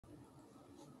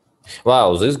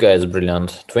Wow, this guy is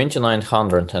brilliant.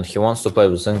 2900 and he wants to play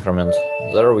with Increment.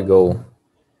 There we go.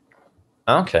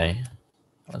 Okay.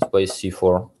 Let's play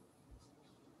c4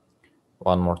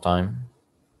 one more time.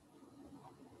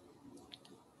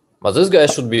 But this guy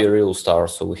should be a real star,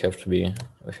 so we have to be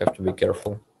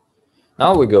careful.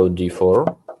 Now we go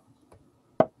d4,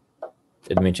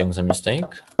 admitting the mistake.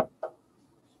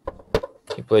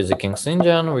 He plays the King's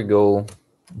Indian, we go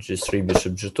g3,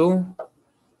 bishop g2.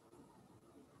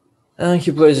 And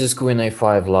he plays this queen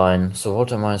a5 line, so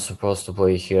what am I supposed to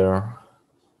play here?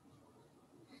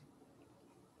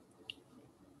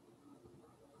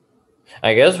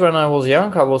 I guess when I was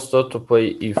young, I was taught to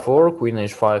play e4, queen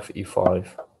h5, e5.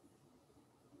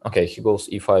 Okay, he goes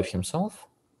e5 himself,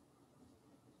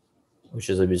 which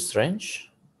is a bit strange.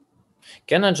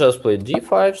 Can I just play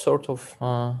d5,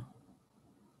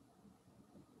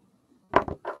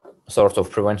 sort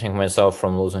of preventing myself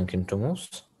from losing in two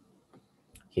moves?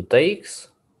 He takes.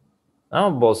 Now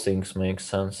both things make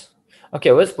sense.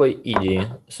 Okay, let's play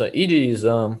ed. So ed is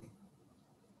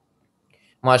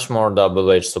much more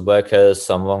double-edged. So black has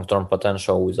some long-term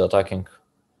potential with attacking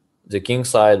the king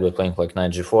side. We're playing like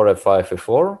knight g4, f5,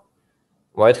 e4.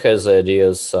 White has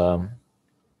ideas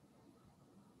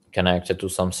connected to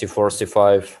some c4,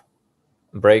 c5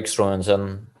 breakthrough, and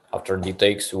then after d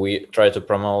takes, we try to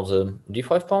promote the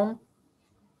d5 pawn.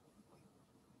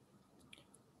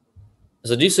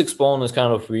 The d6 pawn is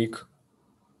kind of weak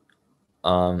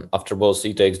after both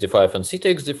e takes d5 and c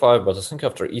takes d5, but I think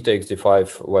after e takes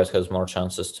d5, white has more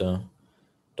chances to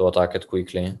attack it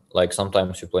quickly. Like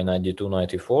sometimes you play knight d2,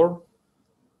 knight e4,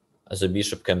 as a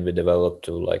bishop can be developed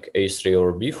to like a3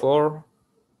 or b4.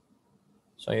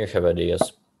 So you have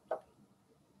ideas.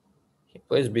 He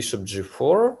plays bishop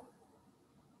g4,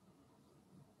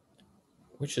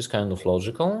 which is kind of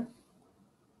logical.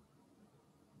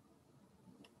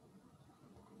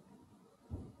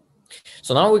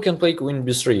 So now we can play queen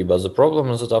b3, but the problem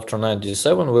is that after knight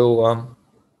d7, we'll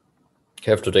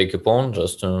have to take a pawn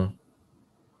just to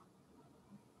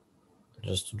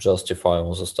justify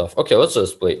all the stuff. Okay, let's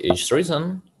just play h3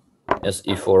 then, as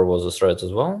e4 was a threat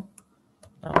as well.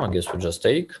 Now I guess we just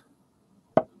take.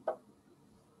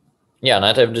 Yeah,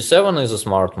 knight fd7 is a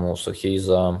smart move, so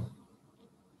he's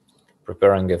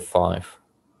preparing f5.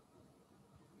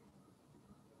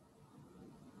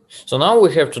 So now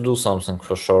we have to do something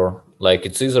for sure. Like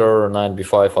it's either knight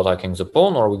b5 attacking the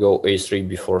pawn, or we go a3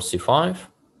 before c5.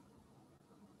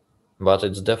 But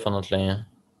it's definitely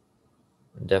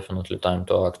time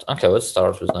to act. Okay, let's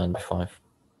start with knight b5.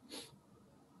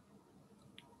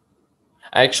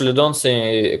 I actually don't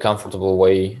see a comfortable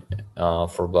way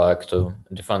for black to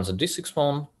defend the d6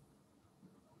 pawn.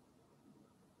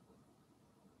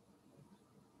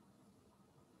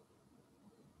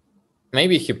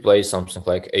 Maybe he plays something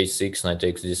like a6, knight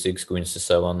takes d6, queen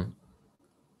c7.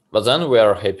 But then we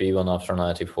are happy even after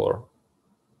knight e4.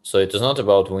 So it is not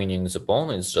about winning the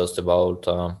pawn, it's just about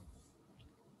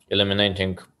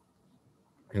eliminating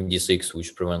d6,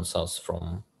 which prevents us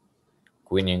from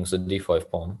queening the d5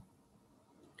 pawn.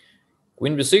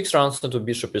 Queen b6 runs into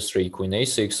bishop e3, queen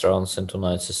a6 runs into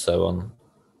knight c7.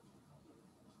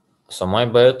 So my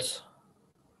bet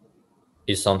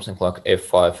is something like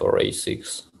f5 or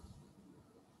a6.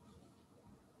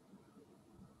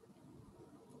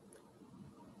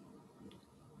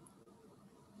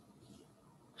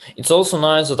 It's also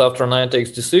nice that after knight takes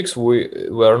d6,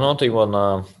 we are not even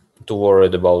too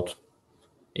worried about,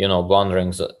 you know,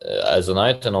 blundering as a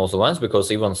knight and all the lines,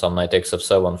 because even some knight takes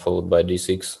f7 followed by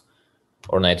d6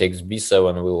 or knight takes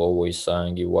b7 will always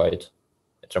give white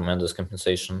a tremendous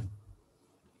compensation.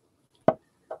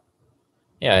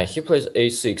 Yeah, he plays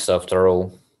a6 after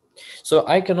all. So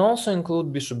I can also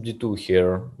include bishop d2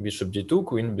 here. Bishop d2,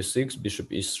 queen b6, bishop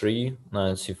e3,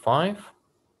 knight c5.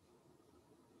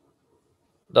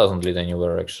 Doesn't lead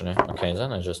anywhere, actually. Okay,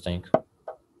 then I just think.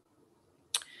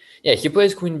 Yeah, he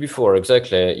plays queen b4,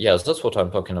 exactly. Yes, that's what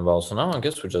I'm talking about. So now I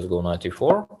guess we just go knight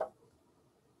e4.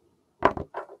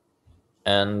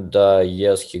 And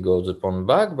yes, he goes the pawn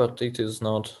back, but it is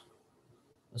not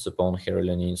the pawn he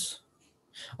really needs.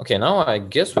 Okay, now I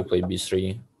guess we play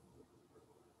b3.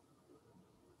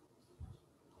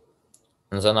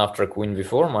 And then after queen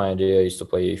b4, my idea is to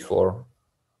play a4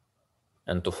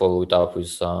 and to follow it up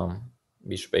with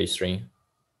bishop a3.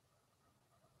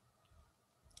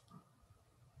 I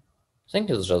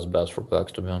think it's just bad for black,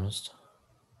 to be honest.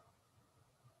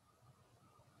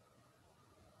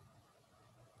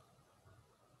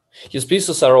 His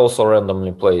pieces are also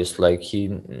randomly placed, like he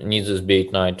needs this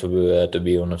b8 knight to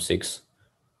be on f6.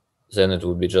 Then it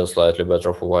would be just slightly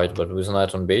better for white, but with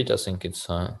knight on b8, I think it's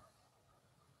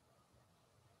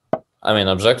I mean,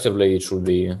 objectively, it should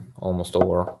be almost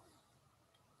over.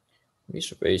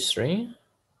 Bishop h3.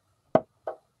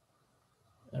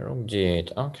 Rook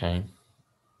d8. Okay.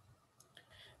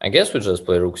 I guess we just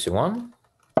play rook c1.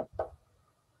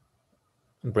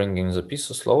 Bringing the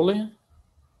pieces slowly.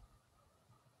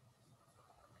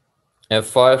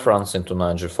 f5 runs into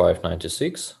knight g5, knight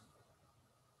e6.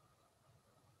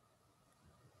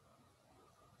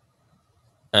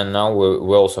 And now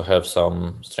we also have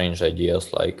some strange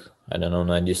ideas like, I don't know,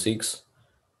 knight d6.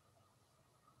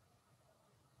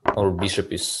 Or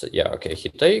bishop is, yeah, okay, he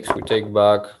takes, we take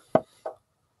back.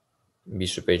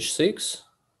 Bishop h6.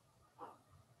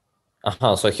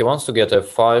 Aha, so he wants to get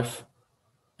f5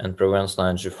 and prevents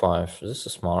knight g5. This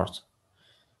is smart.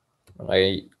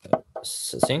 I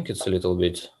think it's a little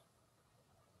bit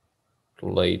too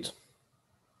late.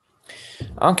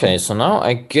 Okay, so now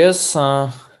I guess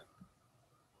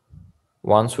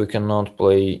once we cannot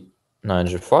play knight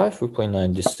g5, we play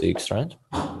knight d6, right?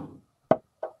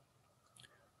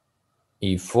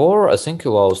 e4, I think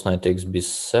allows knight takes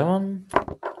b7.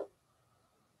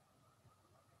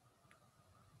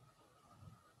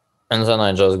 And then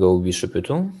I just go bishop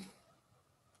e2.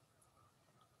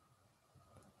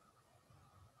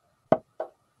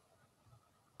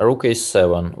 Rook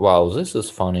a7. Wow, this is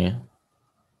funny.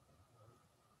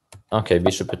 Okay,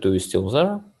 bishop e2 is still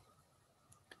there.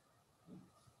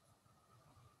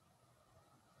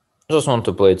 Just want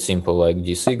to play it simple, like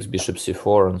d6, bishop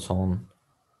c4, and so on.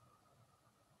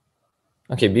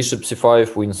 Okay, bishop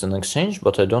c5 wins an exchange,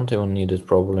 but I don't even need it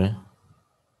probably.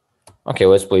 Okay,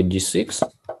 let's play d6,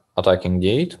 attacking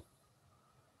d8.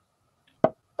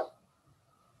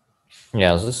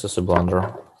 Yeah, this is a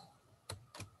blunder.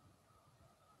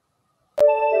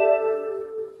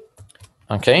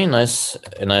 Okay, a nice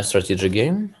strategic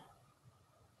game.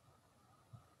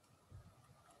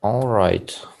 All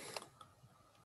right.